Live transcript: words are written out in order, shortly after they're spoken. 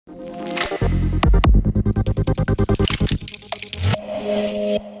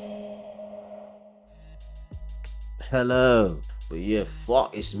Hello. But yeah,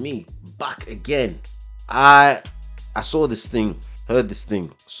 fuck, it's me back again. I saw this thing, heard this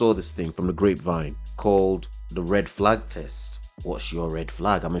thing, saw this thing from the grapevine called the red flag test. What's your red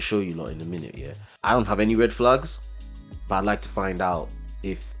flag? I'm gonna show you lot in a minute. Yeah, I don't have any red flags, but I'd like to find out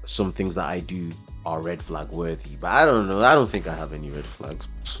if some things that I do are red flag worthy. But I don't know. I don't think I have any red flags.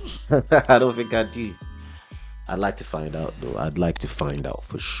 I don't think I do. I'd like to find out though. I'd like to find out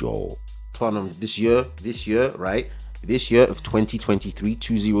for sure. Plan on this year, right? This year of 2023,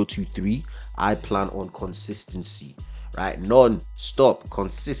 2023, I plan on consistency, right? Non-stop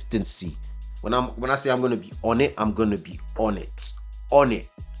consistency. When I say I'm gonna be on it, I'm gonna be on it,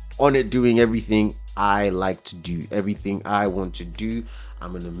 doing everything I like to do, everything I want to do.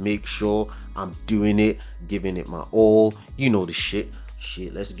 I'm gonna make sure I'm doing it, giving it my all. You know the shit.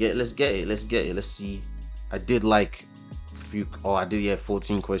 Let's get it. Let's see. I did like I did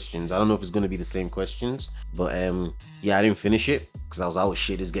 14 questions. I don't know if it's gonna be the same questions, but yeah, I didn't finish it because I was like, oh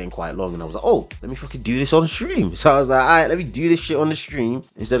shit, it's getting quite long, and I was like, oh, let me fucking do this on the stream. So I was like, all right, let me do this shit on the stream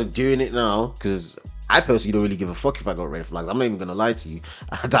instead of doing it now, because I personally don't really give a fuck if I got red flags. I'm not even gonna lie to you.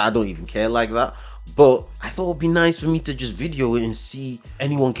 I don't even care like that. But I thought it'd be nice for me to just video it and see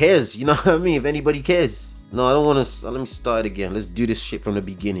anyone cares. You know what I mean? If anybody cares. No, I don't want to. Let me start it again. Let's do this shit from the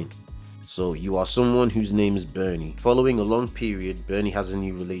beginning. So you are someone whose name is Bernie. Following a long period, Bernie has a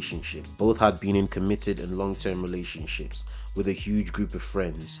new relationship. Both had been in committed and long-term relationships with a huge group of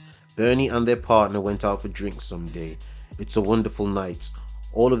friends. Bernie and their partner went out for drinks someday. It's a wonderful night.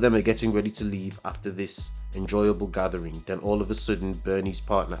 All of them are getting ready to leave after this enjoyable gathering. Then all of a sudden, Bernie's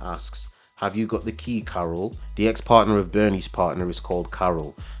partner asks, "Have you got the key, Carol?" The ex-partner of Bernie's partner is called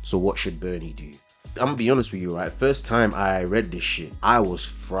Carol. So what should Bernie do? I'm gonna be honest with you, right? First time I read this shit, I was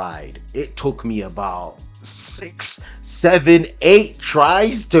fried. It took me about 6, 7, 8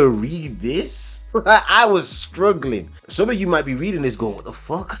 tries to read this. I was struggling. Some of you might be reading this going, what the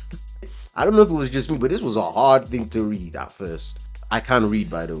fuck? I don't know if it was just me, but this was a hard thing to read at first. I can't read,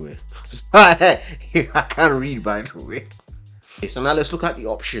 by the way. I can't read, by the way. Okay, so now let's look at the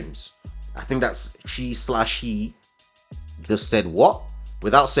options. I think that's she/he just said what?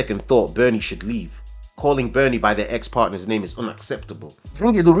 Without second thought, Bernie should leave. Calling Bernie by their ex-partner's name is unacceptable.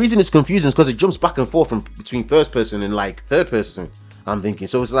 The reason it's confusing is because it jumps back and forth from between first person and like third person, I'm thinking.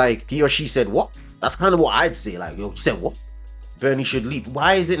 So it's like he or she said what? That's kind of what I'd say. Like, yo, you said what? Bernie should leave.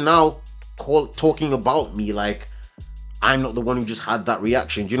 Why is it now talking about me like I'm not the one who just had that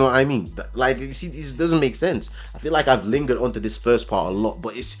reaction? Do you know what I mean? Like, you see, this doesn't make sense. I feel like I've lingered onto this first part a lot,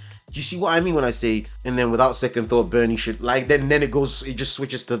 but it's, do you see what I mean when I say, and then without second thought, Bernie should, like, then it just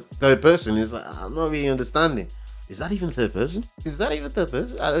switches to third person. It's like, I'm not really understanding. Is that even third person?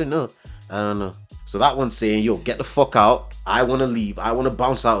 I don't know. So that one's saying, yo, get the fuck out. I want to leave. I want to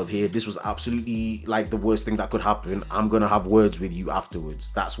bounce out of here. This was absolutely like the worst thing that could happen. I'm going to have words with you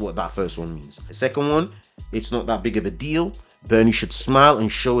afterwards. That's what that first one means. The second one, it's not that big of a deal. Bernie should smile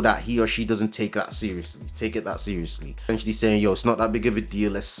and show that he or she doesn't take that seriously. Take it that seriously. Essentially saying, yo, it's not that big of a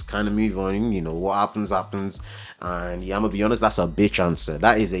deal. Let's kind of move on. You know, what happens. And yeah, I'm gonna be honest, that's a bitch answer.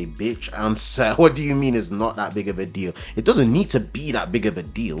 That is a bitch answer. What do you mean it's not that big of a deal? It doesn't need to be that big of a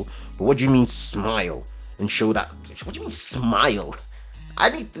deal. But what do you mean smile and show that? What do you mean smile? I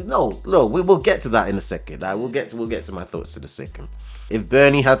need to know. No, we'll get to that in a second. We'll get to my thoughts in a second. If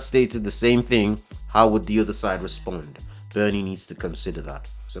Bernie had stated the same thing, how would the other side respond? Bernie needs to consider that.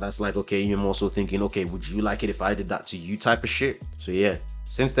 So that's like, okay, you're also thinking, okay, would you like it if I did that to you type of shit? So yeah,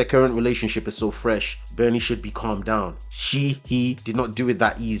 since their current relationship is so fresh, Bernie should be calmed down. He did not do it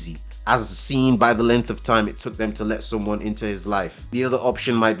that easy, as seen by the length of time it took them to let someone into his life. The other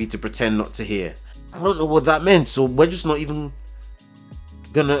option might be to pretend not to hear. I don't know what that meant, so we're just not even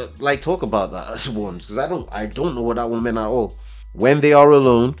gonna like talk about that once, because I don't know what that one meant at all. When they are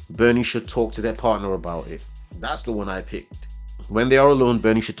alone, Bernie should talk to their partner about it. That's the one I picked. When they are alone,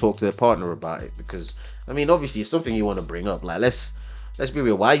 Bernie should talk to their partner about it, because I mean, obviously it's something you want to bring up. Like, let's be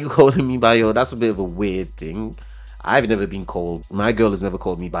real. Why are you calling me by your? That's a bit of a weird thing. I've never been called. My girl has never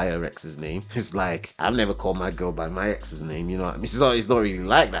called me by her ex's name. It's like I've never called my girl by my ex's name. You know what I mean? It's not really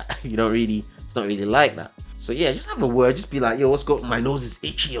like that. It's not really like that. So yeah, just have a word. Just be like, yo, what's going? My nose is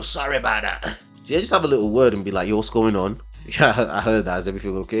itchy. Yo, sorry about that. Yeah, just have a little word and be like, yo, what's going on? Yeah, I heard that. Is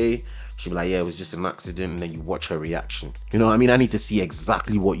everything okay? She'll be like, yeah, it was just an accident. And then you watch her reaction. You know what I mean? I need to see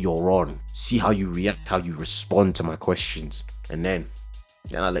exactly what you're on. See how you react, how you respond to my questions. And then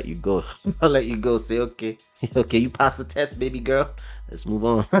I'll let you go. I'll let you go. Say, okay. Okay, you passed the test, baby girl. Let's move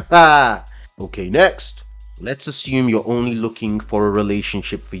on. Okay, next. Let's assume you're only looking for a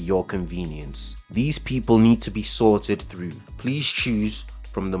relationship for your convenience. These people need to be sorted through. Please choose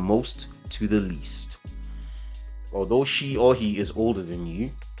from the most to the least. although she or he is older than you,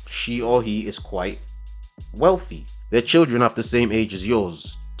 she or he is quite wealthy. Their children have the same age as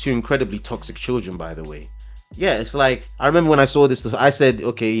yours. Two incredibly toxic children, by the way. Yeah, it's like, I remember when I saw this, I said,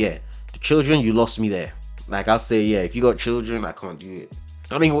 okay, yeah, the children, you lost me there. Like, I'll say, yeah, if you got children, I can't do it.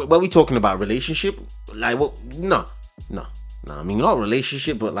 I mean, what are we talking about? Relationship? Like, what? No. I mean, not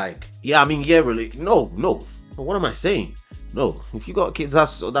relationship, but like, yeah, I mean, yeah, really. No. But what am I saying? No, if you got kids,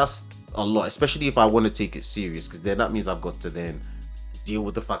 that's a lot, especially if I want to take it serious, because then that means I've got to then deal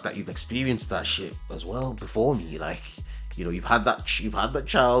with the fact that you've experienced that shit as well before me. Like, you know, you've had that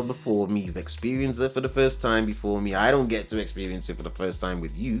child before me, you've experienced it for the first time before me. I don't get to experience it for the first time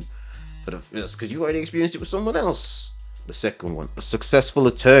with you, because you already experienced it with someone else. The second one, a successful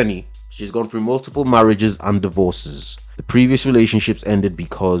attorney. She's gone through multiple marriages and divorces. The previous relationships ended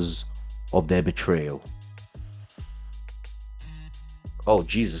because of their betrayal. Oh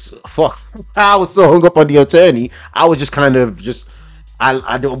Jesus, fuck! I was so hung up on the attorney. I was just kind of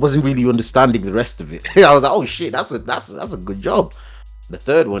I wasn't really understanding the rest of it. I was like, oh shit, that's a good job. The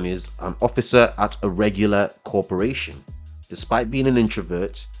third one is an officer at a regular corporation. Despite being an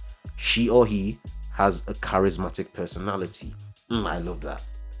introvert, she or he has a charismatic personality. I love that.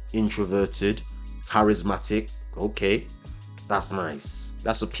 Introverted, charismatic. Okay, that's nice.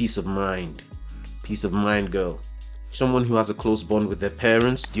 That's a peace of mind. Peace of mind, girl. Someone who has a close bond with their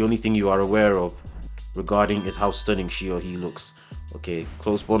parents. The only thing you are aware of regarding is how stunning she or he looks. Okay,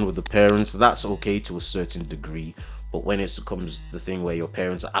 close bond with the parents, that's okay to a certain degree, but when it becomes the thing where your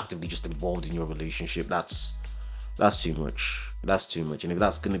parents are actively just involved in your relationship, that's too much. That's too much. And if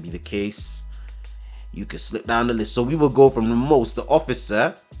that's going to be the case, you can slip down the list. So we will go from the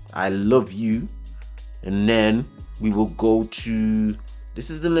officer, I love you, and then we will go to, this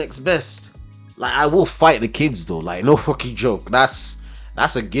is the next best. Like, I will fight the kids though, like, no fucking joke. That's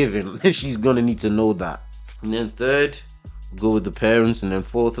a given. She's gonna need to know that. And then third, go with the parents, and then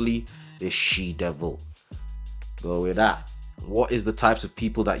fourthly, is she devil. Go with that. What is the types of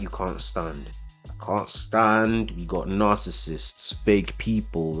people that you can't stand? I can't stand. We got narcissists, fake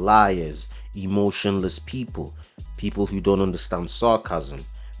people, liars, emotionless people, people who don't understand sarcasm,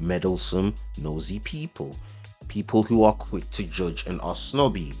 meddlesome, nosy people, people who are quick to judge and are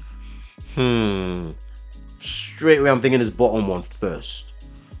snobby. Straight away I'm thinking this bottom one first.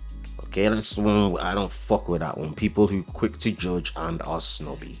 Okay, that's the one I don't fuck with. That one. People who quick to judge and are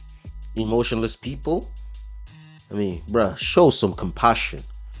snobby. Emotionless people, I mean, bruh, show some compassion.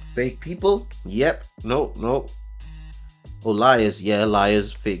 Fake people, yep, no. Oh, liars, yeah,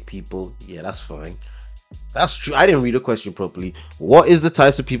 liars, fake people, yeah, that's fine. That's true. I didn't read the question properly. What is the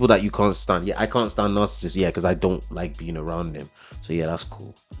types of people that you can't stand? Yeah, I can't stand narcissists, yeah, because I don't like being around them. So yeah, that's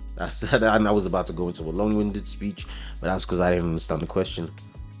cool. And I was about to go into a long-winded speech, but that's because I didn't understand the question.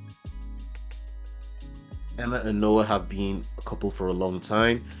 Emma and Noah have been a couple for a long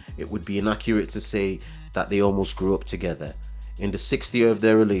time. It would be inaccurate to say that they almost grew up together. In the 6th year of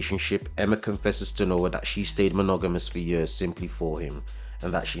their relationship, Emma confesses to Noah that she stayed monogamous for years simply for him,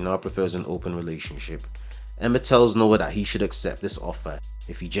 and that she now prefers an open relationship. Emma tells Noah that he should accept this offer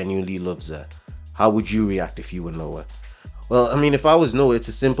if he genuinely loves her. How would you react if you were Noah? Well, I mean, if I was Noah, it's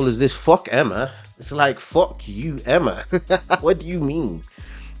as simple as this. Fuck Emma. It's like, fuck you, Emma. What do you mean?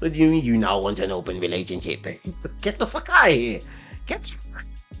 What do you mean you now want an open relationship? Get the fuck out of here. Get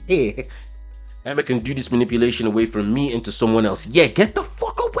here. Emma can do this manipulation away from me into someone else. Yeah, get the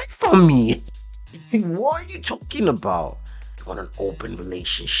fuck away from me. What are you talking about? You want an open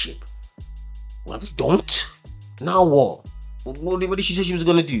relationship? Well, just don't. Now what? What did she say she was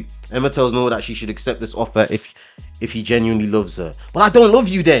gonna do? Emma tells Noah that she should accept this offer if he genuinely loves her. Well, I don't love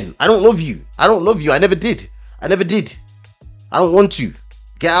you then. I don't love you. I don't love you. I never did. I don't want to.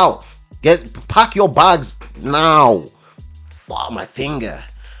 Get out. Pack your bags now. Fuck my finger.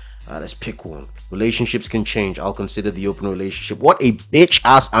 Let's pick one. Relationships can change. I'll consider the open relationship. What a bitch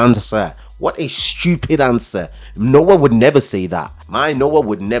ass answer. What a stupid answer. Noah would never say that. My Noah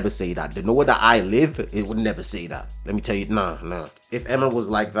would never say that. The Noah that I live, it would never say that. Let me tell you, nah. If Emma was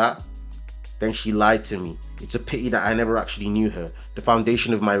like that, then she lied to me. It's a pity that I never actually knew her. The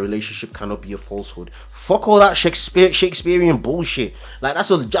foundation of my relationship cannot be a falsehood. Fuck all that Shakespearean bullshit. Like,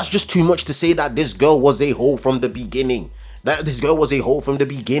 that's just too much to say that this girl was a hoe from the beginning. Like,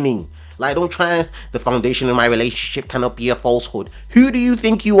 don't try. The foundation of my relationship cannot be a falsehood. Who do you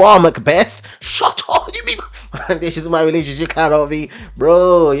think you are, Macbeth? Shut up. You mean foundation of my relationship cannot be?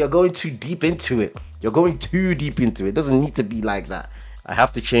 Bro, you're going too deep into it. It doesn't need to be like that. I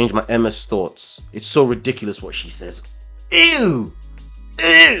have to change my Emma's thoughts. It's so ridiculous what she says. Ew.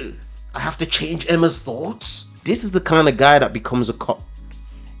 I have to change Emma's thoughts? This is the kind of guy that becomes a cock.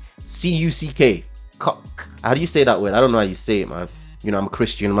 C-U-C-K. Cock. How do you say that word? I don't know how you say it, man. You know, I'm a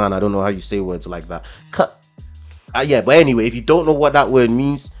Christian man. I don't know how you say words like that. Cut. Yeah, but anyway, if you don't know what that word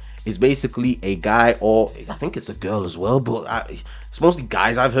means, it's basically a guy, or I think it's a girl as well, but it's mostly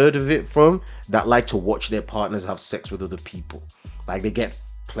guys I've heard of it from, that like to watch their partners have sex with other people. Like they get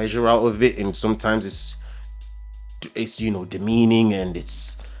pleasure out of it, and sometimes it's you know, demeaning and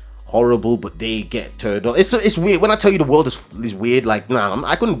it's horrible, but they get turned on. It's weird. When I tell you the world is weird, like nah,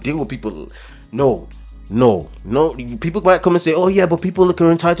 I couldn't deal with people. No. People might come and say, oh yeah, but people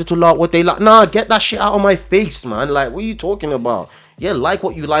are entitled to like what they like. Nah, get that shit out of my face, man. Like, what are you talking about? Yeah, like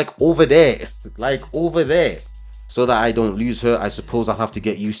what you like over there. Like over there. So that I don't lose her, I suppose I'll have to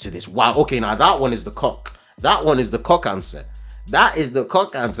get used to this. Wow, okay, now that one is the cock. That one is the cock answer. That is the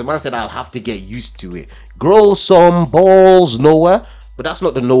cock answer. Man said I'll have to get used to it. Grow some balls, Noah. But that's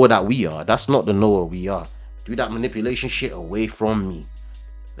not the Noah that we are. That's not the Noah we are. Do that manipulation shit away from me.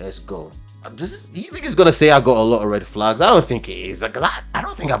 Let's go. Do you think it's gonna say I got a lot of red flags? I don't think it is. Like, I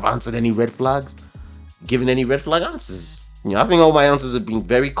don't think I've answered any red flags. Given any red flag answers. You know, I think all my answers have been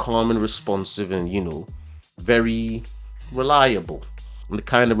very calm and responsive and, you know, very reliable. I'm the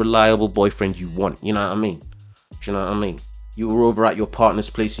kind of reliable boyfriend you want. You know what I mean? Do you know what I mean? You were over at your partner's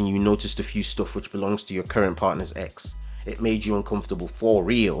place and you noticed a few stuff which belongs to your current partner's ex. It made you uncomfortable for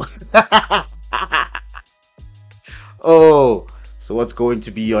real. Oh, so what's going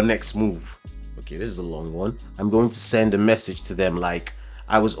to be your next move? Okay, this is a long one. I'm going to send a message to them like,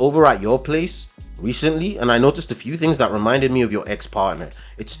 I was over at your place recently and I noticed a few things that reminded me of your ex-partner.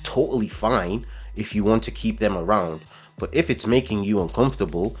 It's totally fine if you want to keep them around, but if it's making you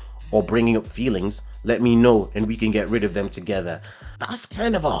uncomfortable or bringing up feelings, let me know and we can get rid of them together. That's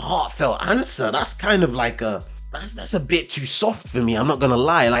kind of a heartfelt answer. That's kind of like that's a bit too soft for me. I'm not gonna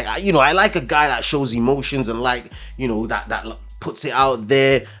lie. Like, I like a guy that shows emotions and like, you know, that puts it out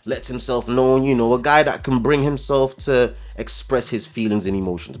there, lets himself known, you know, a guy that can bring himself to express his feelings and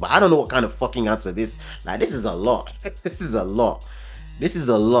emotions. But I don't know what kind of fucking answer this. Like, this is a lot. This is a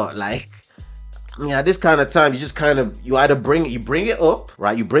lot. Like, I mean, at this kind of time, you just kind of, you either bring it up,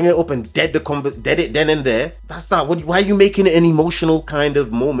 right? You bring it up and dead it then and there. That's not what. Why are you making it an emotional kind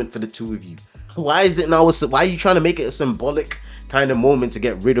of moment for the two of you? Why is it now? Why are you trying to make it a symbolic kind of moment to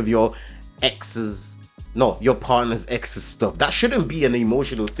get rid of your ex's? No, your partner's ex's stuff. That shouldn't be an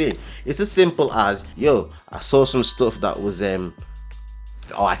emotional thing. It's as simple as, yo, I saw some stuff that was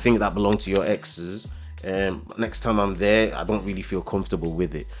I think that belonged to your ex's. Next time I'm there, I don't really feel comfortable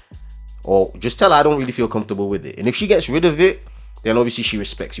with it. Or just tell her I don't really feel comfortable with it. And if she gets rid of it, then obviously she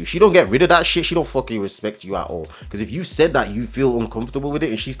respects you. She don't get rid of that shit, she don't fucking respect you at all. Because if you said that you feel uncomfortable with it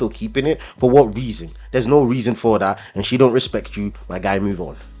and she's still keeping it, for what reason? There's no reason for that, and she don't respect you, my guy, move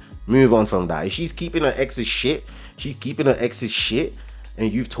on. Move on from that. If she's keeping her ex's shit,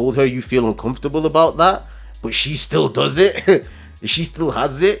 and you've told her you feel uncomfortable about that, but she still does it, she still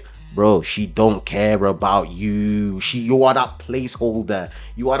has it, bro, she don't care about you. You are that placeholder.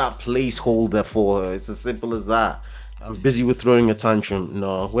 You are that placeholder for her. It's as simple as that. I'm busy with throwing a tantrum.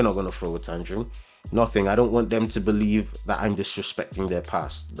 No, we're not gonna throw a tantrum. Nothing. I don't want them to believe that I'm disrespecting their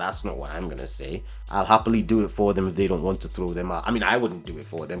past. That's not what I'm gonna say. I'll happily do it for them if they don't want to throw them out. I mean, I wouldn't do it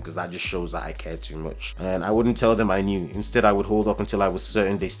for them because that just shows that I care too much. And I wouldn't tell them I knew. Instead, I would hold off until I was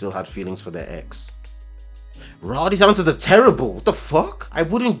certain they still had feelings for their ex. Raw, these answers are terrible. What the fuck? I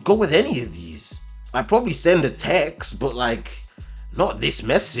wouldn't go with any of these. I'd probably send a text, but like, not this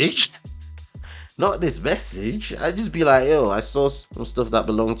message. Not this message. I'd just be like, yo, I saw some stuff that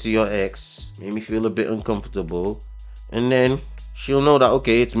belonged to your ex. Made me feel a bit uncomfortable. And then she'll know that,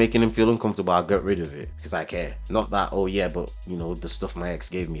 okay, it's making him feel uncomfortable. I'll get rid of it because I care. Not that, oh yeah, but you know, the stuff my ex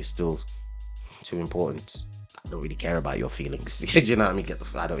gave me is still too important. I don't really care about your feelings. Do you know what I mean?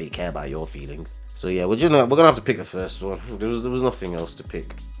 I don't really care about your feelings. So yeah, we're gonna have to pick the first one. There was nothing else to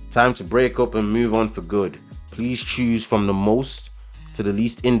pick. Time to break up and move on for good. Please choose from the most to the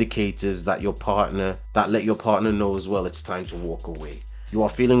least indicators that let your partner know as well it's time to walk away. You are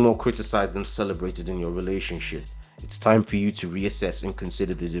feeling more criticized than celebrated in your relationship. It's time for you to reassess and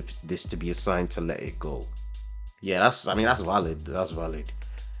consider this to be a sign to let it go. Yeah, that's valid. That's valid.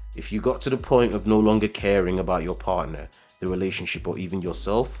 If you got to the point of no longer caring about your partner, the relationship, or even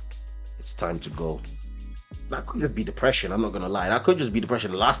yourself, it's time to go. That could just be depression, I'm not gonna lie. That could just be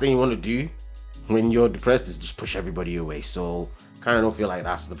depression. The last thing you want to do when you're depressed is just push everybody away. So kind of don't feel like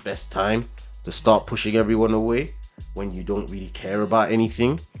that's the best time to start pushing everyone away when you don't really care about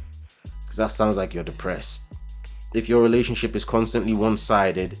anything, because that sounds like you're depressed. If your relationship is constantly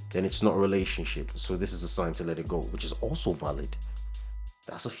one-sided, then it's not a relationship. So this is a sign to let it go, which is also valid.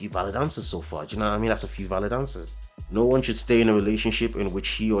 That's a few valid answers so far. Do you know what I mean? That's a few valid answers. No one should stay in a relationship in which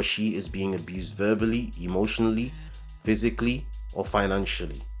he or she is being abused verbally, emotionally, physically, or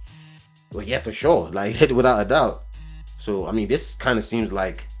financially. Well, yeah, for sure, like without a doubt. So, I mean, this kind of seems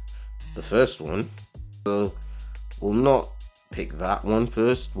like the first one. So, we'll not pick that one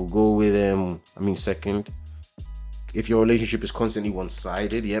first. We'll go with second. If your relationship is constantly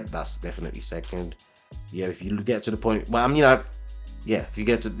one-sided, yep, that's definitely second. Yeah, if you get to the point, well, I mean, if you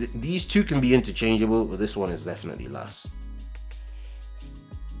get to these two can be interchangeable, but this one is definitely last.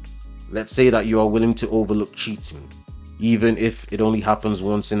 Let's say that you are willing to overlook cheating, even if it only happens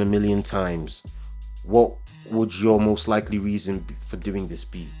once in a million times. What would your most likely reason for doing this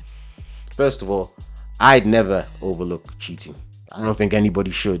be? First of all, I'd never overlook cheating. I don't think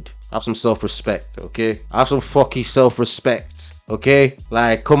anybody should. Have some self-respect, okay? Have some fucking self-respect, okay?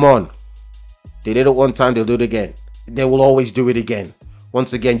 Like, come on. They did it one time, they'll do it again. They will always do it again.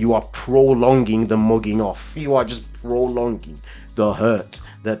 Once again, you are prolonging the mugging off. You are just prolonging the hurt,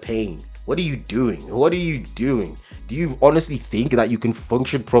 the pain. What are you doing? What are you doing? Do you honestly think that you can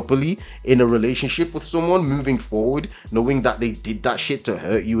function properly in a relationship with someone moving forward, knowing that they did that shit to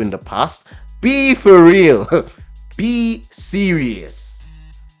hurt you in the past? Be for real. Be serious.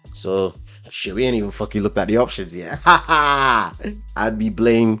 So, shit, we ain't even fucking looked at the options yet. I'd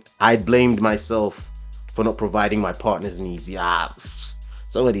blamed myself for not providing my partner's needs. Yeah,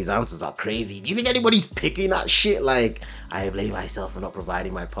 some of these answers are crazy. Do you think anybody's picking that shit? Like, I blame myself for not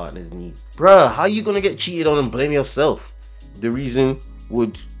providing my partner's needs. Bruh, how are you gonna get cheated on and blame yourself? The reason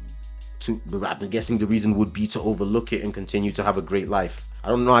would I'm guessing the reason would be to overlook it and continue to have a great life. I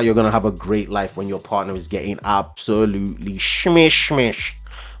don't know how you're gonna have a great life when your partner is getting absolutely shmish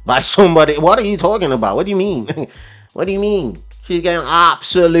by somebody. What are you talking about? What do you mean? What do you mean? She's getting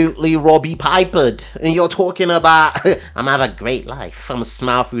absolutely Robbie Pipered, and you're talking about I'm having a great life. I'm gonna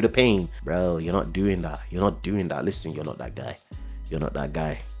smile through the pain, bro. You're not doing that. You're not doing that. Listen, you're not that guy. You're not that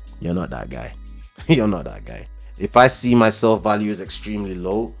guy. You're not that guy. You're not that guy. If I see my self-value as extremely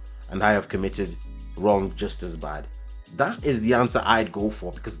low and I have committed wrong just as bad, that is the answer I'd go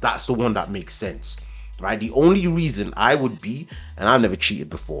for, because that's the one that makes sense, right? The only reason I would be, and I've never cheated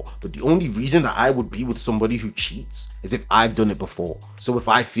before, but the only reason that I would be with somebody who cheats is if I've done it before. So if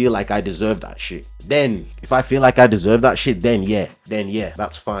I feel like I deserve that shit, then yeah,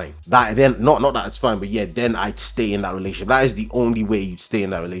 that's fine. That then not that it's fine, but yeah, then I'd stay in that relationship. That is the only way you'd stay in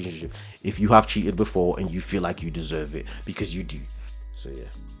that relationship, if you have cheated before and you feel like you deserve it, because you do. So yeah,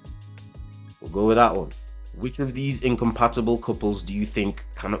 we'll go with that one. Which of these incompatible couples do you think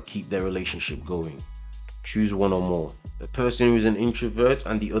cannot keep their relationship going? Choose one or more. A person who is an introvert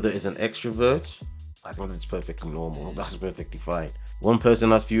and the other is an extrovert. I think that's perfectly normal. That's perfectly fine. One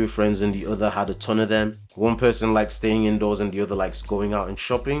person has fewer friends and the other had a ton of them. One person likes staying indoors and the other likes going out and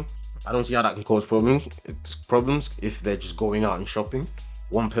shopping. I don't see how that can cause problems if they're just going out and shopping.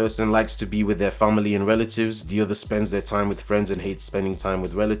 One person likes to be with their family and relatives. The other spends their time with friends and hates spending time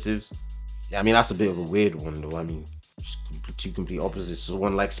with relatives. Yeah, I mean, that's a bit of a weird one though. I mean, just two complete opposites. So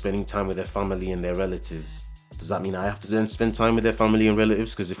one likes spending time with their family and their relatives. Does that mean I have to then spend time with their family and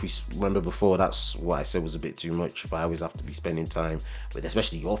relatives? Because if we remember before, that's what I said was a bit too much. If I always have to be spending time with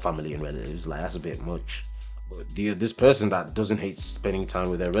especially your family and relatives, like, that's a bit much. But this person that doesn't hate spending time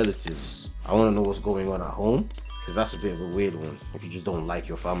with their relatives, I want to know what's going on at home, because that's a bit of a weird one if you just don't like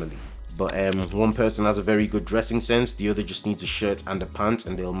your family. But one person has a very good dressing sense. The other just needs a shirt and a pant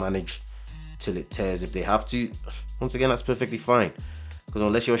and they'll manage till it tears if they have to. Once again, that's perfectly fine, because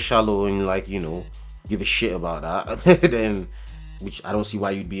unless you're shallow and, like, you know, give a shit about that, then, which I don't see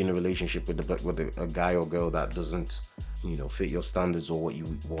why you'd be in a relationship with a guy or girl that doesn't, you know, fit your standards or what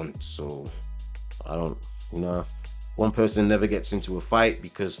you want. So I don't, one person never gets into a fight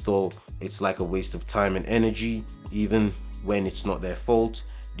because though it's like a waste of time and energy, even when it's not their fault.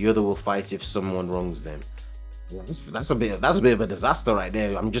 The other will fight if someone wrongs them. Yeah, that's a bit of a disaster right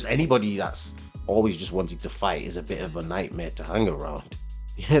there. I mean, just anybody that's always just wanting to fight is a bit of a nightmare to hang around.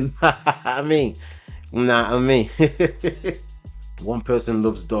 I mean, one person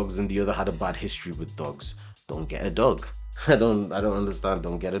loves dogs and the other had a bad history with dogs. Don't get a dog. I don't understand.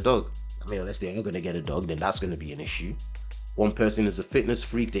 Don't get a dog. I mean, unless they are gonna get a dog, then that's gonna be an issue. One person is a fitness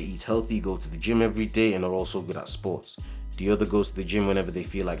freak. They eat healthy, go to the gym every day, and are also good at sports. The other goes to the gym whenever they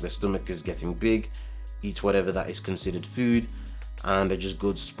feel like their stomach is getting big, eats whatever that is considered food, and are just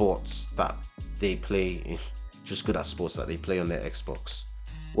good sports that they play, just good at sports that they play on their Xbox.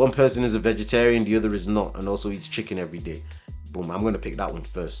 One person is a vegetarian, the other is not, and also eats chicken every day. Boom, I'm gonna pick that one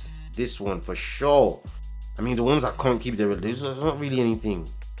first. This one for sure. I mean, the ones that can't keep there's not really anything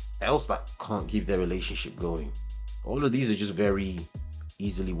else that can't keep their relationship going. All of these are just very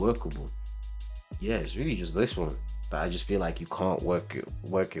easily workable. Yeah, it's really just this one that I just feel like you can't work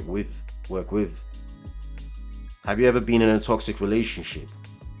with. Have you ever been in a toxic relationship?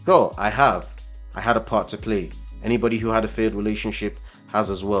 Sure, I have. I had a part to play. Anybody who had a failed relationship has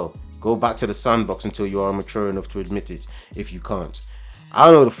as well. Go back to the sandbox until you are mature enough to admit it, if you can't. I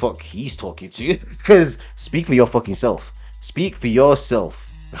don't know the fuck he's talking to, because speak for your fucking self. Speak for yourself.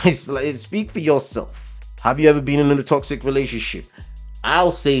 Speak for yourself. Have you ever been in a toxic relationship?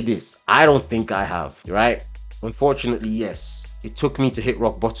 I'll say this. I don't think I have, right? Unfortunately, yes. It took me to hit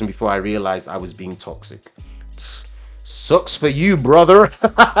rock bottom before I realized I was being toxic. Sucks for you, brother.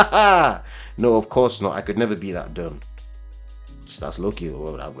 No, of course not. I could never be that dumb. That's lucky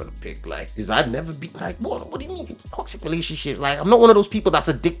what I'm gonna pick. Like, because I'd never be like, what do you mean toxic relationships? Like, I'm not one of those people that's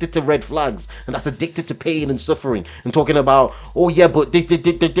addicted to red flags and that's addicted to pain and suffering and talking about, oh yeah, but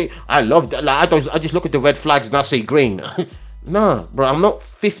they. I love that. Like, I just look at the red flags and I say grain. Nah, bro, I'm not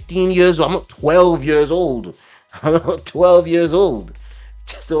 15 years old. I'm not 12 years old. I'm not 12 years old.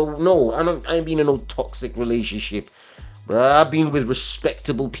 So no, I ain't been in no toxic relationship, bro. I've been with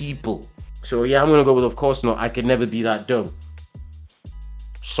respectable people. So yeah, I'm gonna go with of course not. I could never be that dumb.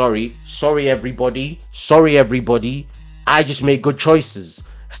 Sorry everybody. Sorry everybody. I just made good choices.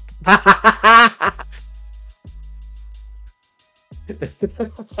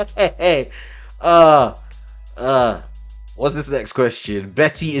 Hey, uh, uh, what's this next question?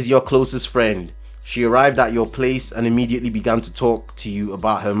 Betty is your closest friend. She arrived at your place and immediately began to talk to you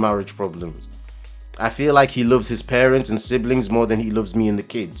about her marriage problems. I feel like he loves his parents and siblings more than he loves me and the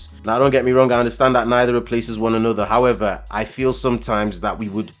kids. Now, don't get me wrong, I understand that neither replaces one another. However, I feel sometimes that we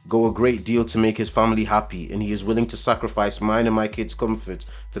would go a great deal to make his family happy, and he is willing to sacrifice mine and my kids' comfort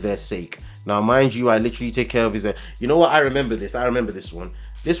for their sake. Now, mind you, I literally take care of his... You know what? I remember this one.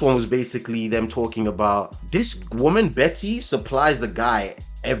 This one was basically them talking about this woman, Betty, supplies the guy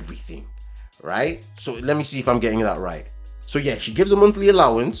everything, right? So let me see if I'm getting that right. So yeah, she gives a monthly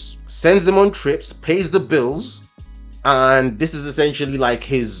allowance, sends them on trips, pays the bills, and this is essentially like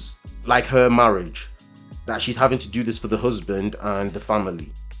her marriage. That she's having to do this for the husband and the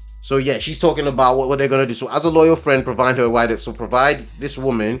family. So yeah, she's talking about what they're gonna do. So as a loyal friend, provide this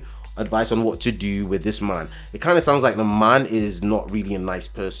woman advice on what to do with this man. It kind of sounds like the man is not really a nice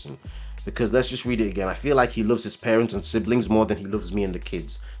person. Because let's just read it again. I feel like he loves his parents and siblings more than he loves me and the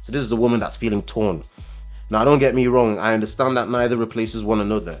kids. So this is a woman that's feeling torn. Now, don't get me wrong, I understand that neither replaces one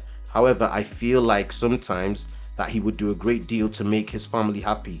another. However, I feel like sometimes that he would do a great deal to make his family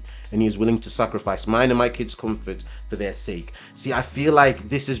happy, and he is willing to sacrifice mine and my kids' comfort for their sake. See, I feel like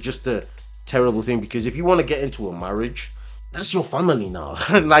this is just a terrible thing, because if you want to get into a marriage, that's your family now.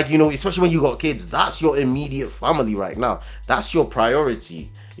 Like, you know, especially when you got kids, that's your immediate family right now. That's your priority,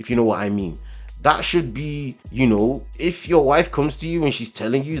 if you know what I mean. That should be, you know, if your wife comes to you and she's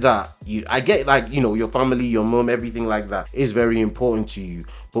telling you that I get, like, you know, your family, your mom, everything like that is very important to you.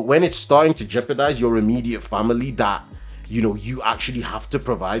 But when it's starting to jeopardize your immediate family that, you know, you actually have to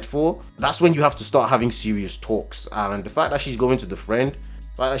provide for, that's when you have to start having serious talks. And the fact that she's going to the friend,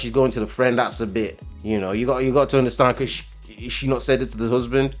 that's a bit, you know, you got to understand, because she not said it to the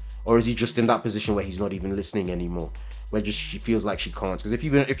husband, or is he just in that position where he's not even listening anymore? Where just she feels like she can't. Because if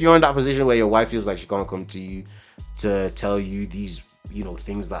you're in that position where your wife feels like she can't come to you to tell you these, you know,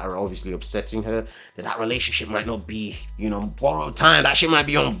 things that are obviously upsetting her, then that relationship might not be, you know, borrowed time. That shit might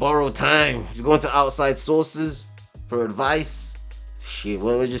be on borrowed time. If you're going to outside sources for advice, shit,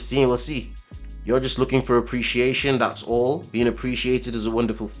 well, we're just seeing, we'll see. You're just looking for appreciation, that's all. Being appreciated is a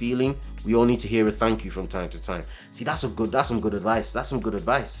wonderful feeling. We all need to hear a thank you from time to time. See, that's some good advice. That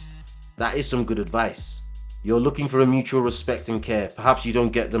is some good advice. You're looking for a mutual respect and care. Perhaps you don't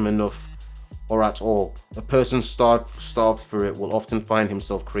get them enough or at all. A person starved for it will often find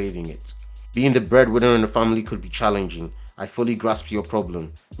himself craving it. Being the breadwinner in a family could be challenging. I fully grasp your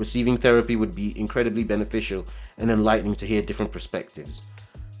problem. Receiving therapy would be incredibly beneficial and enlightening to hear different perspectives.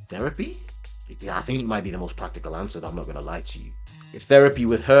 Therapy? Yeah, I think it might be the most practical answer, I'm not going to lie to you. If therapy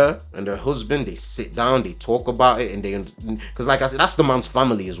with her and her husband, they sit down, they talk about it, and because like I said, that's the man's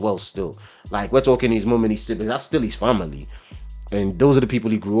family as well still. Like, we're talking his mom and his siblings, that's still his family. And those are the people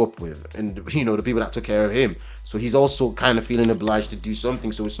he grew up with, and, you know, the people that took care of him. So he's also kind of feeling obliged to do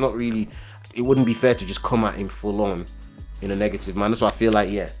something. So it's not really, it wouldn't be fair to just come at him full on in a negative manner. So I feel like,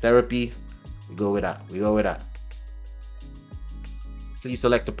 yeah, therapy, we go with that. Please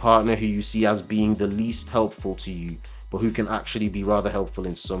select a partner who you see as being the least helpful to you, but who can actually be rather helpful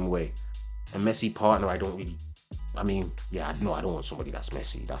in some way. A messy partner, I don't want somebody that's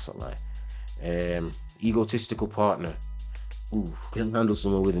messy, that's a lie. Egotistical partner. Ooh, can handle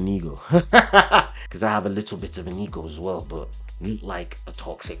someone with an ego. because I have a little bit of an ego as well, but not like a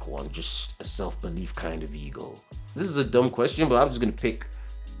toxic one, just a self-belief kind of ego. This is a dumb question, but I'm just gonna pick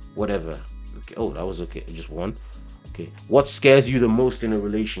whatever. Okay. Oh, that was okay. Just one. Okay. What scares you the most in a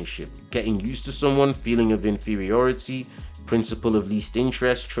relationship? Getting used to someone, feeling of inferiority, principle of least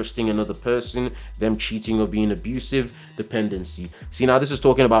interest, trusting another person, them cheating or being abusive, dependency. See, now this is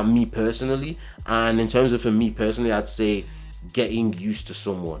talking about me personally, and in terms of for me personally, I'd say getting used to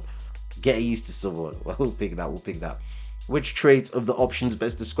someone. Get used to someone. We'll pick that. We'll pick that. Which traits of the options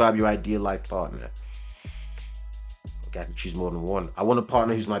best describe your ideal life partner? Okay, I can choose more than one. I want a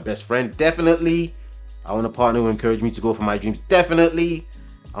partner who's my best friend. Definitely. I want a partner who encourages me to go for my dreams. Definitely.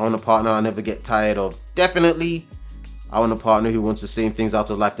 I want a partner I never get tired of. Definitely. I want a partner who wants the same things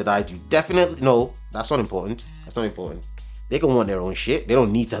out of life that I do. Definitely. No, that's not important. That's not important. They can want their own shit. They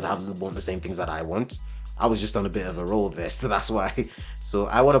don't need to want the same things that I want. I was just on a bit of a roll there, so that's why. So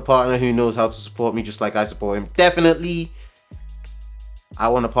I want a partner who knows how to support me just like I support him. Definitely. I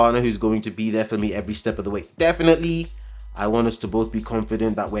want a partner who's going to be there for me every step of the way. Definitely. I want us to both be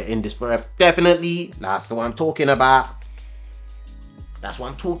confident that we're in this forever. Definitely. That's what I'm talking about. That's what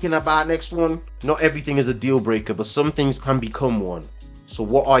I'm talking about. Next one. Not everything is a deal breaker, but some things can become one. So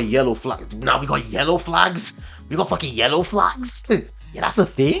what are yellow flags? Now we got yellow flags? We got fucking yellow flags? Yeah, that's a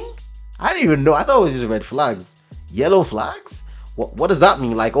thing? I didn't even know. I thought it was just red flags. Yellow flags? What does that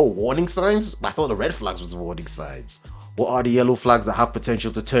mean? Like, oh, warning signs? I thought the red flags was the warning signs. What are the yellow flags that have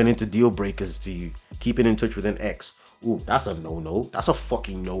potential to turn into deal breakers to you? Keeping in touch with an ex. Ooh, that's a no-no. That's a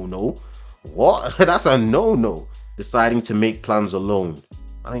fucking no-no. What? That's a no-no. Deciding to make plans alone.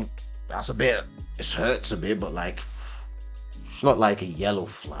 I think that's a bit, it hurts a bit, but like, it's not like a yellow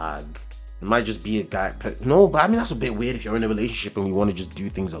flag. It might just be a guy. No, but I mean, that's a bit weird if you're in a relationship and we want to just do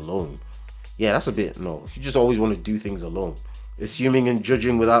things alone. Yeah, that's a bit, no. If you just always want to do things alone. Assuming and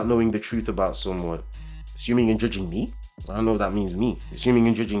judging without knowing the truth about someone. Assuming and judging me? I don't know if that means me. Assuming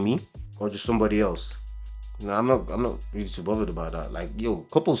and judging me? Or just somebody else? No, I'm not really too bothered about that. Like, yo,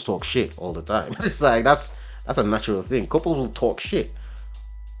 couples talk shit all the time. It's like, that's a natural thing. Couples will talk shit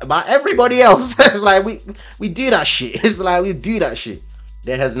about everybody else. It's like, we do that shit. It's like, we do that shit.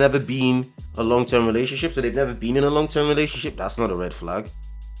 There has never been a long-term relationship, so they've never been in a long-term relationship. That's not a red flag.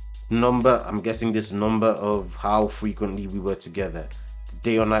 Number, I'm guessing this number of how frequently we were together.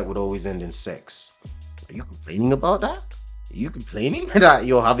 Day or night would always end in sex. Are you complaining about that? Are you complaining that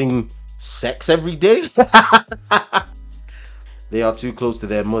you're having sex every day? They are too close to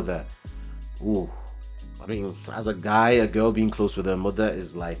their mother. Ooh. I mean, as a guy, a girl being close with her mother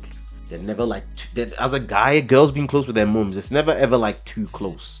is like, they're never like, as a guy, girls being close with their mums, it's never ever like too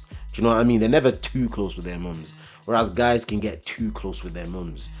close. Do you know what I mean? They're never too close with their mums. Whereas guys can get too close with their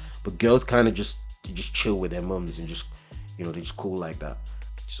mums. But girls kind of just chill with their mums and just, you know, they just cool like that.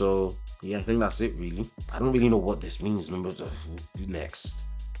 So, yeah, I think that's it really. I don't really know what this means. Next.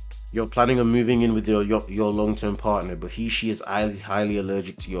 You're planning on moving in with your long-term partner, but she is highly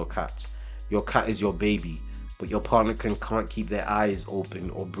allergic to your cat. Your cat is your baby, but your partner can't keep their eyes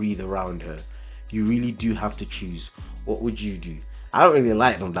open or breathe around her. You really do have to choose. What would you do? I don't really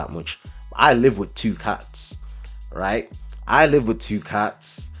like them that much. I live with 2 cats, right? I live with 2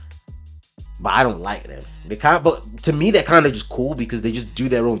 cats, but I don't like them. But to me, they're kind of just cool because they just do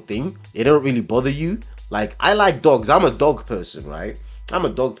their own thing. They don't really bother you. Like, I like dogs. I'm a dog person, right? I'm a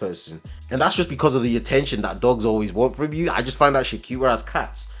dog person. And that's just because of the attention that dogs always want from you. I just find that shit cute, whereas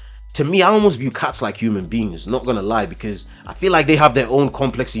cats, to me, I almost view cats like human beings, not gonna lie, because I feel like they have their own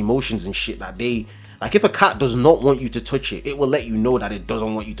complex emotions and shit that they, like, if a cat does not want you to touch it, it will let you know that it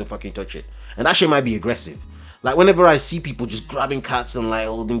doesn't want you to fucking touch it. And that shit might be aggressive. Like, whenever I see people just grabbing cats and like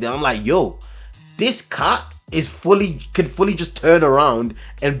holding them, I'm like, yo, this cat can fully just turn around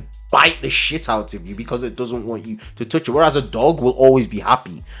and bite the shit out of you because it doesn't want you to touch it. Whereas a dog will always be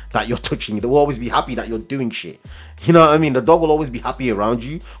happy that you're touching it. They will always be happy that you're doing shit. You know what I mean? The dog will always be happy around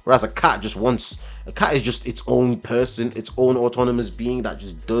you. Whereas a cat is just its own person, its own autonomous being that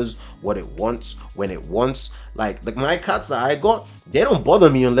just does what it wants when it wants. Like my cats that I got, they don't bother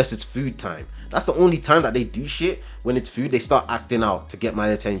me unless it's food time. That's the only time that they do shit. When it's food, they start acting out to get my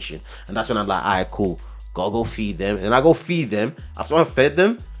attention. And that's when I'm like, alright, cool. Gotta go feed them. And I go feed them. After I've fed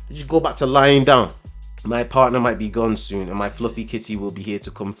them, just go back to lying down. My partner might be gone soon, and my fluffy kitty will be here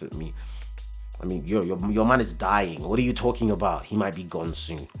to comfort me. I mean, your man is dying. What are you talking about? He might be gone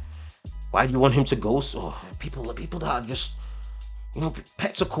soon. Why do you want him to go? So people that are just, you know,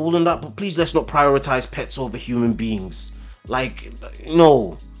 pets are cool and that, but please let's not prioritize pets over human beings. Like,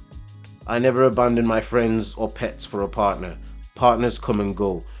 no. I never abandon my friends or pets for a partner. Partners come and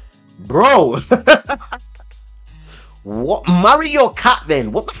go. Bro! What? Marry your cat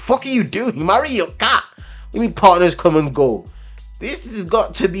then. What the fuck are you doing? Marry your cat. What do you mean partners come and go? This has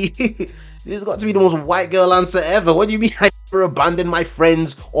got to be this has got to be the most white girl answer ever. What do you mean I never abandon my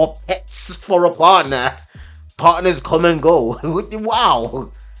friends or pets for a partner? Partners come and go.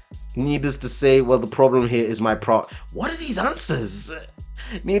 Wow. Needless to say, well, the problem here is my What are these answers?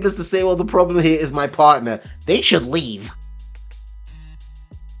 Needless to say, well, the problem here is my partner. They should leave.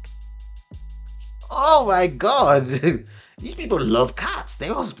 Oh my god. These people love cats.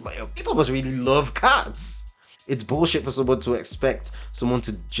 People must really love cats. It's bullshit for someone to expect someone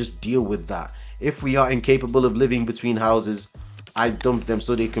to just deal with that. If we are incapable of living between houses, I dump them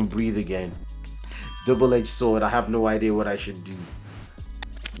so they can breathe again. Double-edged sword. I have no idea what I should do.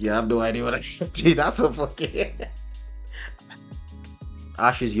 Yeah, I have no idea what I should do. That's a fucking...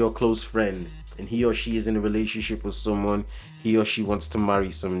 Ash is your close friend, and he or she is in a relationship with someone he or she wants to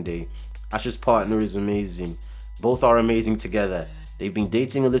marry someday. Ash's partner is amazing. Both are amazing together. They've been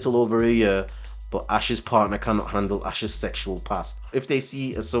dating a little over a year, but Ash's partner cannot handle Ash's sexual past. If they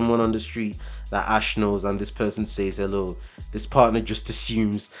see someone on the street that Ash knows and this person says hello, this partner just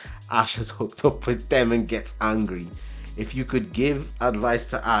assumes Ash has hooked up with them and gets angry. If you could give advice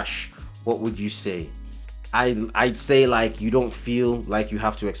to Ash, what would you say? I'd say, like, you don't feel like you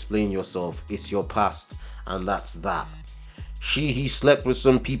have to explain yourself. It's your past, and that's that. He slept with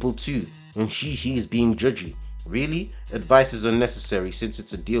some people too, and he is being judgy. Really? Advice is unnecessary since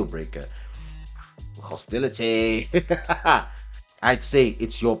it's a deal breaker. Hostility. I'd say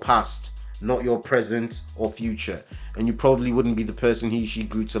it's your past, not your present or future, and you probably wouldn't be the person she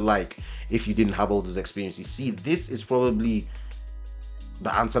grew to like if you didn't have all those experiences. See, this is probably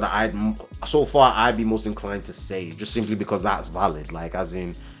the answer that I'd be most inclined to say, just simply because that's valid. Like, as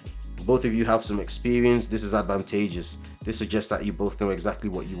in, both of you have some experience. This is advantageous. This suggests that you both know exactly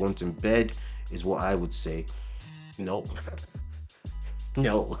what you want in bed, is what I would say. No.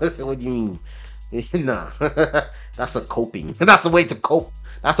 No. What do you mean? Nah. That's a coping. That's a way to cope.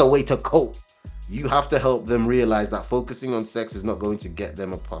 That's a way to cope. You have to help them realize that focusing on sex is not going to get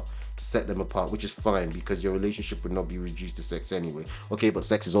them apart, to set them apart, which is fine because your relationship would not be reduced to sex anyway. Okay, but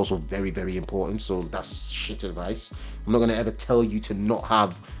sex is also very, very important, so that's shit advice. I'm not going to ever tell you to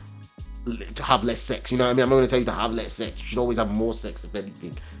have less sex, you know what I mean? I'm not going to tell you to have less sex. You should always have more sex, if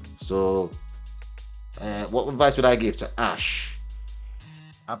anything. So, what advice would I give to Ash?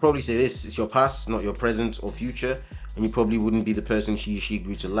 I'd probably say this: it's your past, not your present or future, and you probably wouldn't be the person she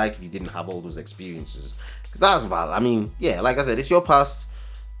grew to like if you didn't have all those experiences. Because that's valid. I mean, yeah, like I said, it's your past.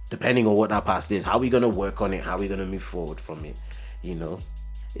 Depending on what that past is, how are we going to work on it? How are we going to move forward from it? You know,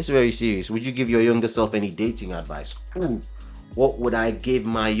 it's very serious. Would you give your younger self any dating advice? Ooh, what would I give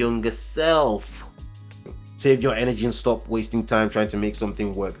my younger self? Save your energy and stop wasting time trying to make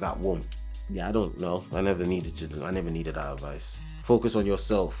something work that won't. Yeah, I don't know. I never needed that advice. Focus on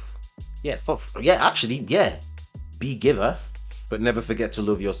yourself. Yeah, actually, be giver, but never forget to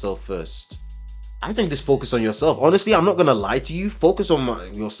love yourself first. I think this focus on yourself. Honestly, I'm not gonna lie to you. Focus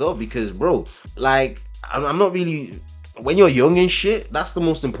on yourself because, bro, like, I'm not really. When you're young and shit, that's the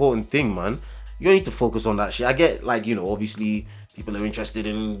most important thing, man. You don't need to focus on that shit. I get, like, you know, obviously people are interested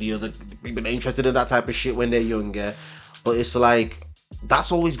in people are interested in that type of shit when they're younger, but it's like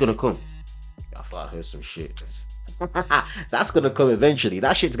that's always gonna come. I thought I heard some shit. That's gonna come eventually.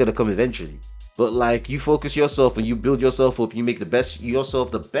 That shit's gonna come eventually. But, like, you focus yourself and you build yourself up. You make the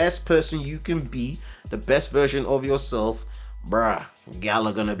best person you can be, the best version of yourself. Bruh, gal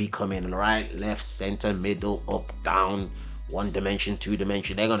are gonna be coming right, left, center, middle, up, down, 1 dimension, 2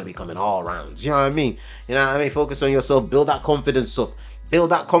 dimension. They're gonna be coming all around. You know what I mean? You know what I mean? Focus on yourself. Build that confidence up. Build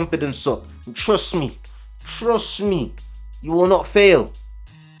that confidence up. Trust me. Trust me. You will not fail.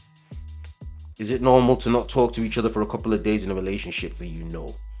 Is it normal to not talk to each other for a couple of days in a relationship for you?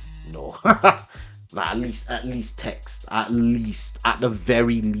 No. At least text. At the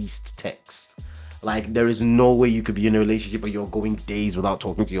very least text. Like, there is no way you could be in a relationship where you're going days without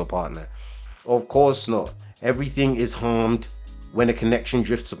talking to your partner. Of course not. Everything is harmed when a connection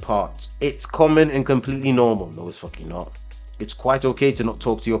drifts apart. It's common and completely normal. No, it's fucking not. It's quite okay to not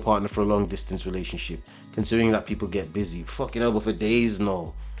talk to your partner for a long distance relationship, considering that people get busy. Fucking hell, but for days,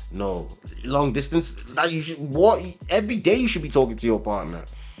 no. Long distance, every day you should be talking to your partner.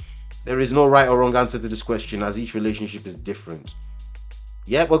 There is no right or wrong answer to this question, as each relationship is different.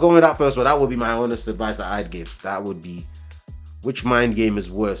 Yeah, we're going with that first one. That would be my honest advice that I'd give. That would be, which mind game is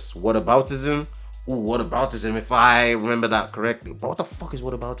worse? Whataboutism? Ooh, whataboutism, if I remember that correctly. But what the fuck is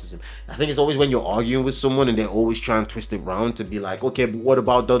whataboutism? I think it's always when you're arguing with someone and they're always trying to twist it around to be like, okay, but what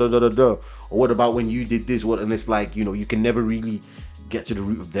about da da da da da? Or what about when you did this? And it's like, you know, you can never really get to the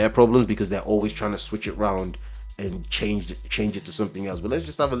root of their problems because they're always trying to switch it around and change it to something else. But let's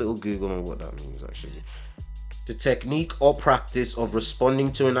just have a little Google on what that means actually. The technique or practice of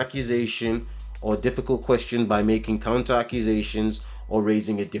responding to an accusation or difficult question by making counter accusations or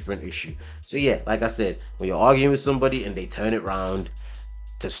raising a different issue. So yeah, like I said, when you're arguing with somebody and they turn it around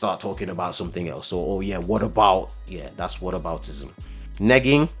to start talking about something else. So, oh yeah, what about? Yeah, that's whataboutism.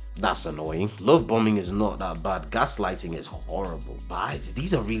 Negging, that's annoying. Love bombing is not that bad. Gaslighting is horrible. But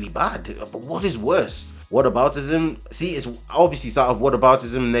these are really bad. But what is worse? Whataboutism, see, it's obviously sort of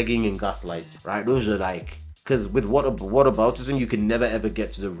whataboutism, negging, and gaslighting, right? Those are like, because with whataboutism, you can never ever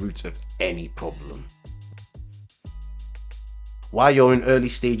get to the root of any problem. While you're in early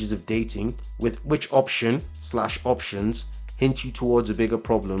stages of dating, with which option/options hint you towards a bigger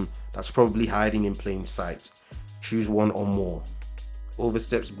problem that's probably hiding in plain sight? Choose one or more.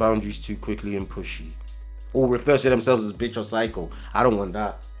 Oversteps boundaries too quickly and pushy. Or refers to themselves as bitch or psycho. I don't want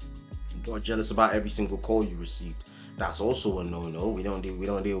that. Got jealous about every single call you received. That's also a no-no. We don't deal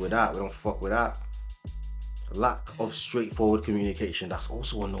with that. We don't fuck with that. Lack of straightforward communication. That's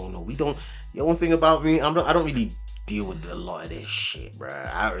also a no-no. We don't. One thing about me, I don't really deal with a lot of this shit,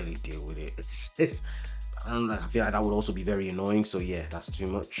 bruh. I don't really deal with it. I don't know. I feel like that would also be very annoying. So yeah, that's too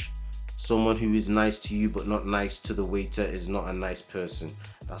much. Someone who is nice to you but not nice to the waiter is not a nice person.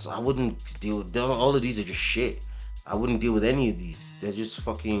 I wouldn't deal with all of these. Are just shit. I wouldn't deal with any of these. They're just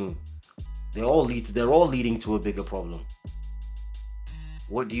fucking. They're all leading to a bigger problem.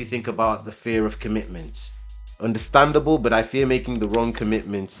 What do you think about the fear of commitment? Understandable, but I fear making the wrong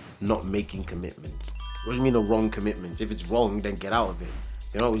commitment, not making commitment. What do you mean a wrong commitment? If it's wrong, then get out of it.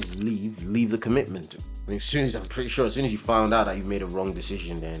 You can always leave the commitment. I mean, I'm pretty sure as soon as you found out that you've made a wrong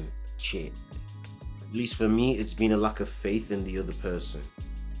decision, then shit. At least for me, it's been a lack of faith in the other person.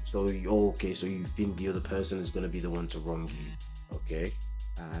 So so you think the other person is going to be the one to wrong you. Okay.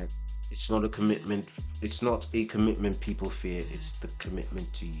 It's not a commitment. It's not a commitment people fear. It's the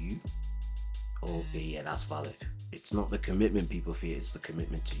commitment to you. Okay, yeah, that's valid. It's not the commitment people fear. It's the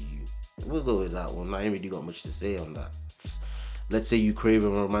commitment to you. We'll go with that one. I ain't really got much to say on that. Let's say you crave a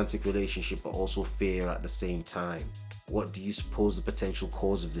romantic relationship but also fear at the same time. What do you suppose the potential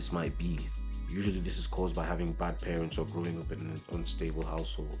cause of this might be? Usually this is caused by having bad parents or growing up in an unstable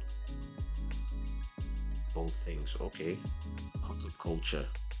household. Both things, okay. Hookup culture.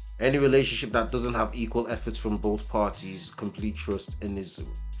 Any relationship that doesn't have equal efforts from both parties, complete trust and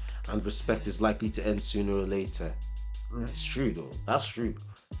respect is likely to end sooner or later. That's true though, that's true.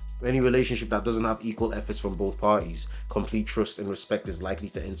 Any relationship that doesn't have equal efforts from both parties, complete trust and respect is likely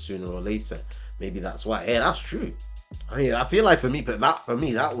to end sooner or later. Maybe that's why. Yeah, that's true. I mean, I feel like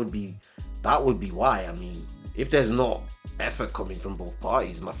that would be why. I mean, if there's not effort coming from both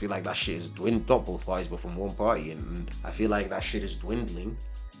parties, and I feel like that shit is dwindling, not both parties, but from one party, and I feel like that shit is dwindling,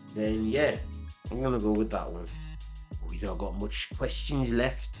 then yeah, I'm gonna go with that one. We don't got much questions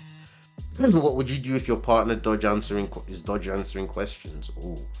left. What would you do if your partner dodge answering questions?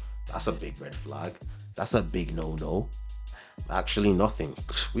 Oh, that's a big red flag. That's a big no-no. Actually, nothing.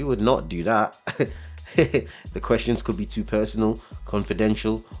 We would not do that. The questions could be too personal,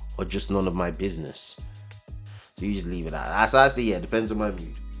 confidential, or just none of my business. So you just leave it at that. As I say, yeah, depends on my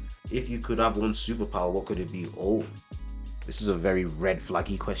mood. If you could have one superpower, what could it be? Oh, this is a very red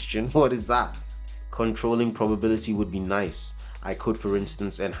flaggy question. What is that? Controlling probability would be nice. I could, for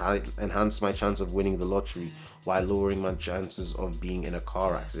instance, enhance my chance of winning the lottery while lowering my chances of being in a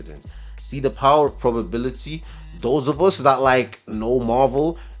car accident. See, the power of probability, those of us that like know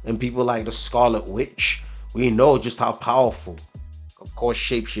Marvel and people like the Scarlet Witch, we know just how powerful. Of course,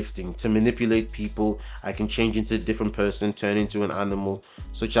 shape-shifting. To manipulate people, I can change into a different person, turn into an animal,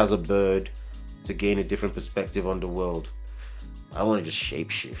 such as a bird, to gain a different perspective on the world. I want to just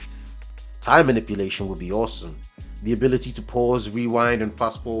shape-shift. Time manipulation would be awesome. The ability to pause, rewind, and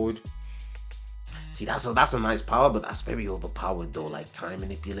fast forward. See, that's a nice power, but that's very overpowered though, like time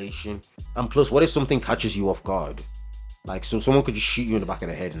manipulation. And plus, what if something catches you off guard? Like, so someone could just shoot you in the back of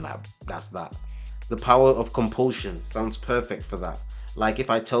the head and like, that's that. The power of compulsion sounds perfect for that. Like if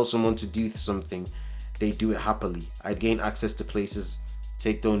I tell someone to do something, they do it happily. I'd gain access to places,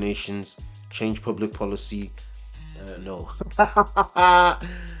 take donations, change public policy. No.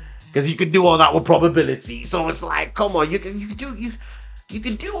 Because you could do all that with probability. So it's like, come on, you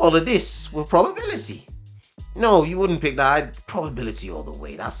can do all of this with probability. No, you wouldn't pick that. Probability all the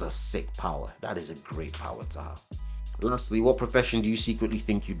way. That's a sick power. That is a great power to have. Lastly, what profession do you secretly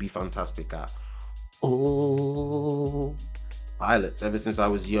think you'd be fantastic at? Oh, pilots. Ever since I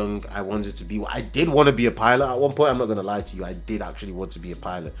was young, I did want to be a pilot at one point. I'm not going to lie to you. I did actually want to be a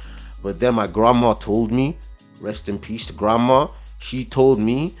pilot. But then my grandma told me, rest in peace to grandma, She told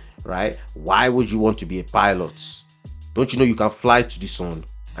me, right, why would you want to be a pilot? Don't you know you can fly to the sun?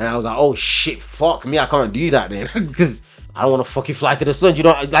 And I was like, oh shit, fuck me, I can't do that then. Because I don't want to fucking fly to the sun. You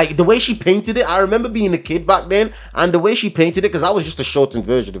know, like the way she painted it, I remember being a kid back then, and the way she painted it, because that was just a shortened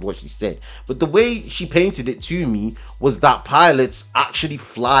version of what she said. But the way she painted it to me was that pilots actually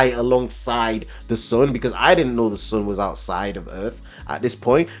fly alongside the sun, because I didn't know the sun was outside of Earth at this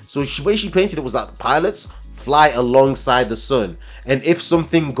point. So the way she painted it was that pilots fly alongside the sun, and if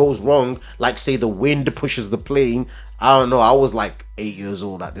something goes wrong, like say the wind pushes the plane, I don't know, I was like 8 years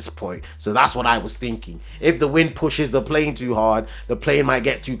old at this point, so that's what I was thinking. If the wind pushes the plane too hard, the plane might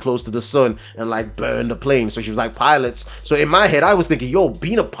get too close to the sun and like burn the plane. So she was like, pilots. So in my head I was thinking, yo,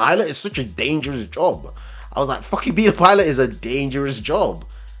 being a pilot is such a dangerous job. I was like, fucking being a pilot is a dangerous job,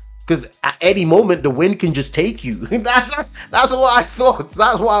 because at any moment the wind can just take you. That's what I thought.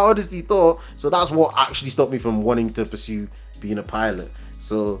 That's what I honestly thought. So that's what actually stopped me from wanting to pursue being a pilot.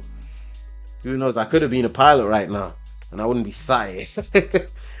 So who knows, I could have been a pilot right now and I wouldn't be sat here.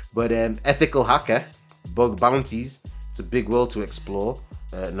 But ethical hacker, bug bounties, it's a big world to explore.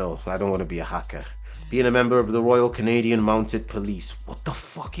 No, I don't want to be a hacker. Being a member of the Royal Canadian Mounted Police. What the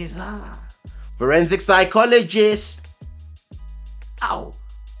fuck is that? Forensic psychologist. Ow.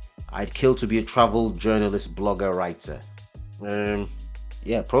 I'd kill to be a travel journalist, blogger, writer.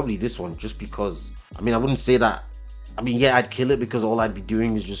 Yeah, probably this one, just because. I mean, I wouldn't say that. I mean, yeah, I'd kill it because all I'd be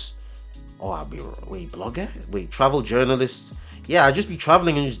doing is just, wait, blogger? Wait, travel journalist? Yeah, I'd just be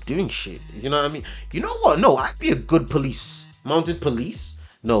traveling and just doing shit. You know what I mean? You know what? No, I'd be a good police. Mounted police?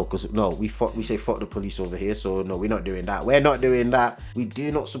 No, because, no, we say fuck the police over here, so no, we're not doing that. We're not doing that. We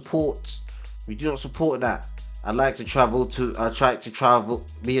do not support that. I'd like to travel to,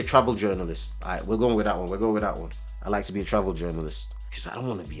 be a travel journalist. Alright, we're going with that one. I'd like to be a travel journalist. Because I don't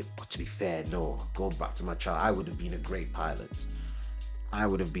want to be, to be fair, no, go back to my child. I would have been a great pilot. I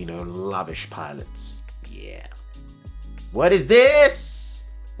would have been a lavish pilot. Yeah. What is this?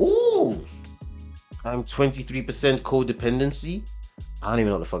 Ooh. I'm 23% codependency. I don't even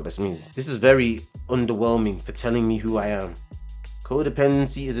know what the fuck this means. This is very underwhelming for telling me who I am.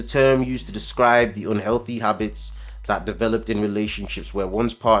 Codependency is a term used to describe the unhealthy habits that developed in relationships where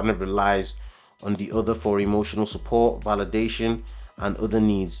one's partner relies on the other for emotional support, validation, and other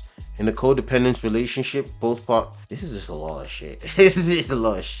needs. In a codependent relationship, this is just a lot of shit. This is a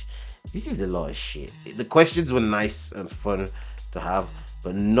lot of shit. The questions were nice and fun to have,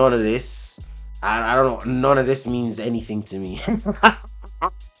 but none of this, I don't know, none of this means anything to me.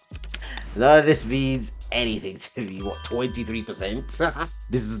 None of this means anything to me. What, 23%?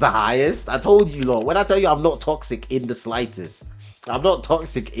 This is the highest? I told you, Lord. When I tell you I'm not toxic in the slightest. I'm not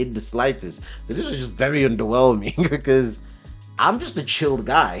toxic in the slightest. So this was just very underwhelming because I'm just a chilled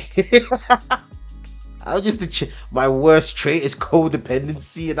guy. I'm just my worst trait is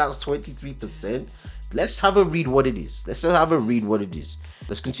codependency, and that's 23%. Let's have a read what it is.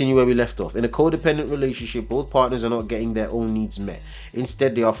 Let's continue where we left off. In a codependent relationship, both partners are not getting their own needs met.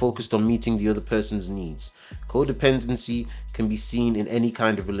 Instead, they are focused on meeting the other person's needs. Codependency can be seen in any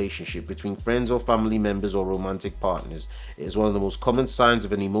kind of relationship, between friends or family members or romantic partners. It is one of the most common signs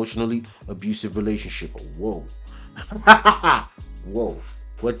of an emotionally abusive relationship. Whoa. Whoa.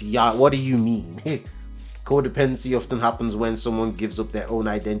 What do you mean? Codependency often happens when someone gives up their own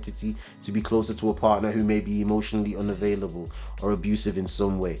identity to be closer to a partner who may be emotionally unavailable or abusive in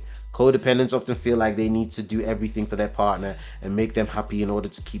some way. Codependents often feel like they need to do everything for their partner and make them happy in order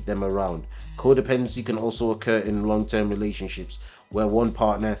to keep them around. Codependency can also occur in long-term relationships where one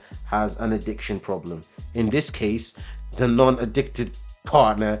partner has an addiction problem. In this case, the non-addicted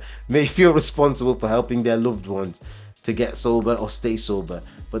partner may feel responsible for helping their loved ones to get sober or stay sober,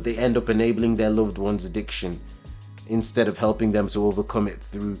 but they end up enabling their loved one's addiction instead of helping them to overcome it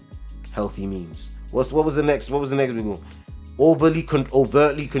through healthy means. What was the next big one? Overtly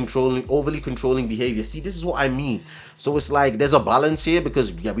controlling behavior. See, this is what I mean. So it's like there's a balance here,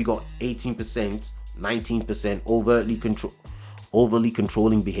 because yeah, we got 18%, 19% overly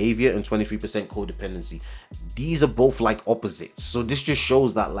controlling behavior and 23% codependency. These are both like opposites. So this just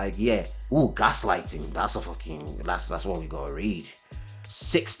shows that, like, yeah, gaslighting. That's what we gotta read.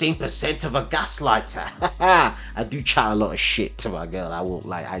 16% of a gaslighter. I do chat a lot of shit to my girl. I won't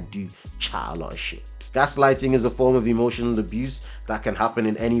lie. I do chat a lot of shit. Gaslighting is a form of emotional abuse that can happen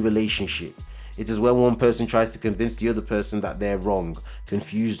in any relationship. It is when one person tries to convince the other person that they're wrong,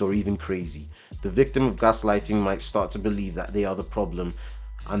 confused, or even crazy. The victim of gaslighting might start to believe that they are the problem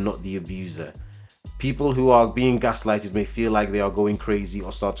and not the abuser. People who are being gaslighted may feel like they are going crazy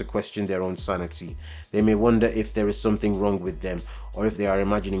or start to question their own sanity. They may wonder if there is something wrong with them or if they are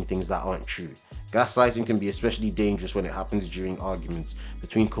imagining things that aren't true. Gaslighting can be especially dangerous when it happens during arguments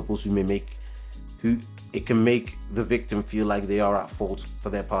between couples who it can make the victim feel like they are at fault for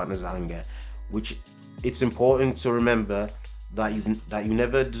their partner's anger, which it's important to remember that you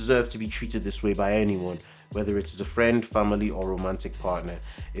never deserve to be treated this way by anyone, whether it is a friend, family, or romantic partner.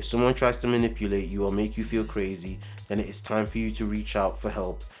 If someone tries to manipulate you or make you feel crazy, then it is time for you to reach out for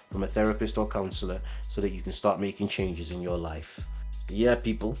help from a therapist or counselor so that you can start making changes in your life. So yeah,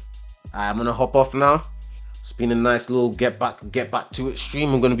 people, I'm gonna hop off now. It's been a nice little get back to it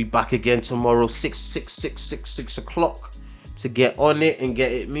stream. I'm gonna be back again tomorrow, 6 o'clock, to get on it and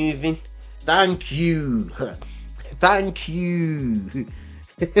get it moving. Thank you. Thank you.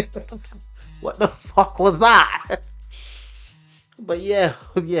 What the fuck was that? But yeah,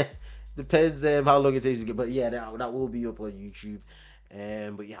 depends how long it takes to get. But yeah, that will be up on YouTube.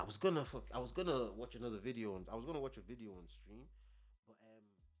 But yeah, I was gonna watch another video. I was gonna watch a video on stream.